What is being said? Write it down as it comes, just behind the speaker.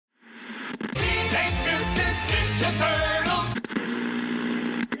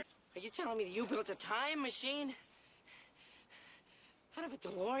telling me that you built a time machine? Out of a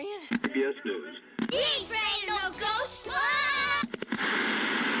DeLorean? CBS News. You ain't afraid of no ghosts.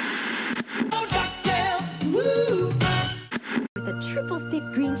 With a triple thick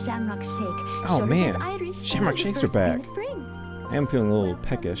green shamrock shake. Oh Shorter man, than Irish Shamrock Shell, Shakes are first in back. the spring. I am feeling a little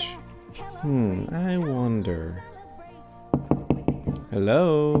peckish. I wonder.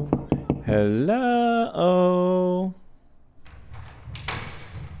 Hello? Hello?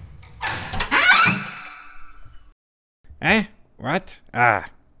 What?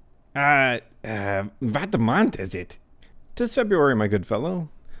 What month is it? 'Tis February, my good fellow.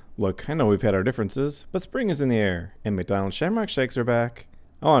 Look, I know we've had our differences, but spring is in the air, and McDonald's Shamrock Shakes are back.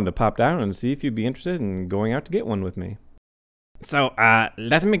 I wanted to pop down and see if you'd be interested in going out to get one with me. So,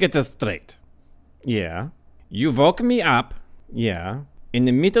 let me get this straight. Yeah. You woke me up. Yeah. In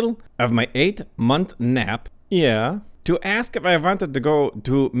the middle of my 8-month nap. Yeah. To ask if I wanted to go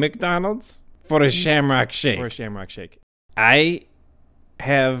to McDonald's for a Shamrock Shake. For a Shamrock Shake. I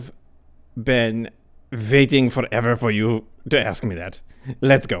have been waiting forever for you to ask me that.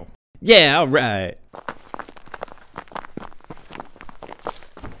 Let's go. Yeah, all right.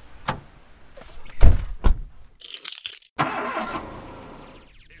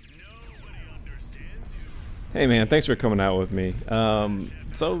 Hey man, thanks for coming out with me.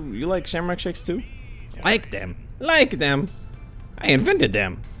 So you like Shamrock Shakes too? Like them. Like them. I invented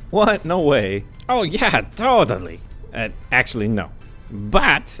them. What? No way. Oh yeah, totally. Actually, no.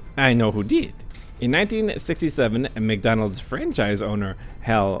 But I know who did. In 1967, McDonald's franchise owner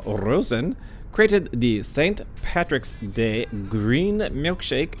Hal Rosen created the St. Patrick's Day green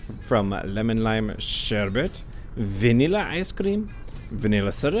milkshake from lemon lime sherbet, vanilla ice cream,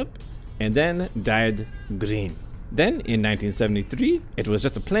 vanilla syrup, and then dyed green. Then in 1973, it was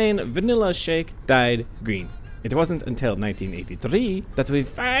just a plain vanilla shake dyed green. It wasn't until 1983 that we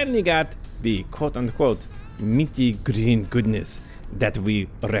finally got the quote-unquote minty green goodness that we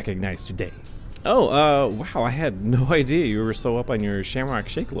recognize today. Oh, wow, I had no idea you were so up on your Shamrock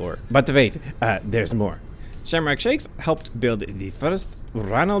Shake lore. But wait, there's more. Shamrock Shakes helped build the first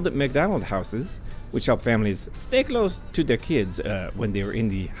Ronald McDonald houses, which helped families stay close to their kids when they were in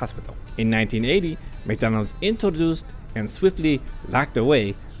the hospital. In 1980, McDonald's introduced and swiftly locked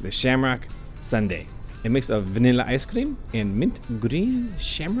away the Shamrock Sundae, a mix of vanilla ice cream and mint green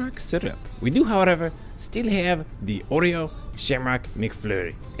shamrock syrup. We do, however, still have the Oreo Shamrock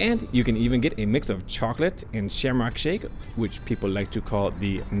McFlurry. And you can even get a mix of chocolate and Shamrock Shake, which people like to call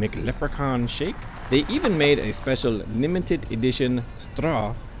the McLeprechaun Shake. They even made a special limited edition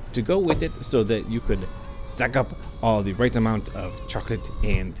straw to go with it so that you could suck up all the right amount of chocolate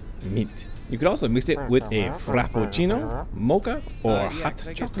and mint. You could also mix it with a Frappuccino, mocha, or hot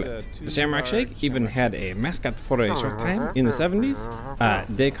chocolate. The Shamrock Shake even had a mascot for a short time in the 70s.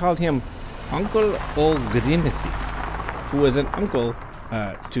 They called him Uncle O'Grimacy, who was an uncle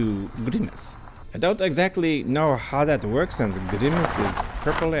to Grimace. I don't exactly know how that works since Grimace is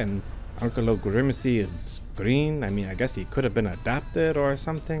purple and Uncle O'Grimacy is green. I mean, I guess he could have been adopted or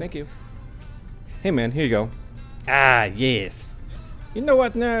something. Thank you. Hey man, here you go. Ah, yes. You know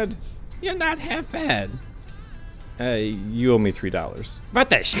what, nerd? You're not half bad. You owe me $3. What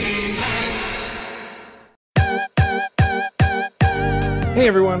the sh**? Hey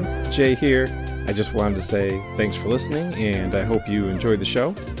everyone, Jay here. I just wanted to say thanks for listening, and I hope you enjoyed the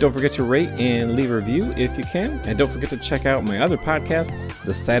show. Don't forget to rate and leave a review if you can, and don't forget to check out my other podcast,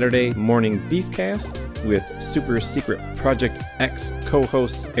 the Saturday Morning Beefcast, with super secret Project X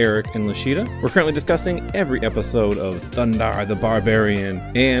co-hosts Eric and Lashida. We're currently discussing every episode of Thundar the Barbarian,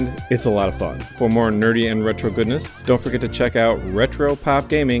 and it's a lot of fun. For more nerdy and retro goodness, don't forget to check out Retro Pop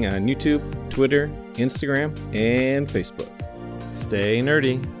Gaming on YouTube, Twitter, Instagram, and Facebook. Stay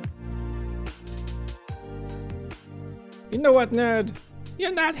nerdy. You know what, nerd?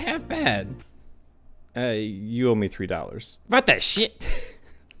 You're not half bad. You owe me $3. What the shit?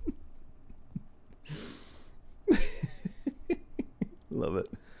 Love it.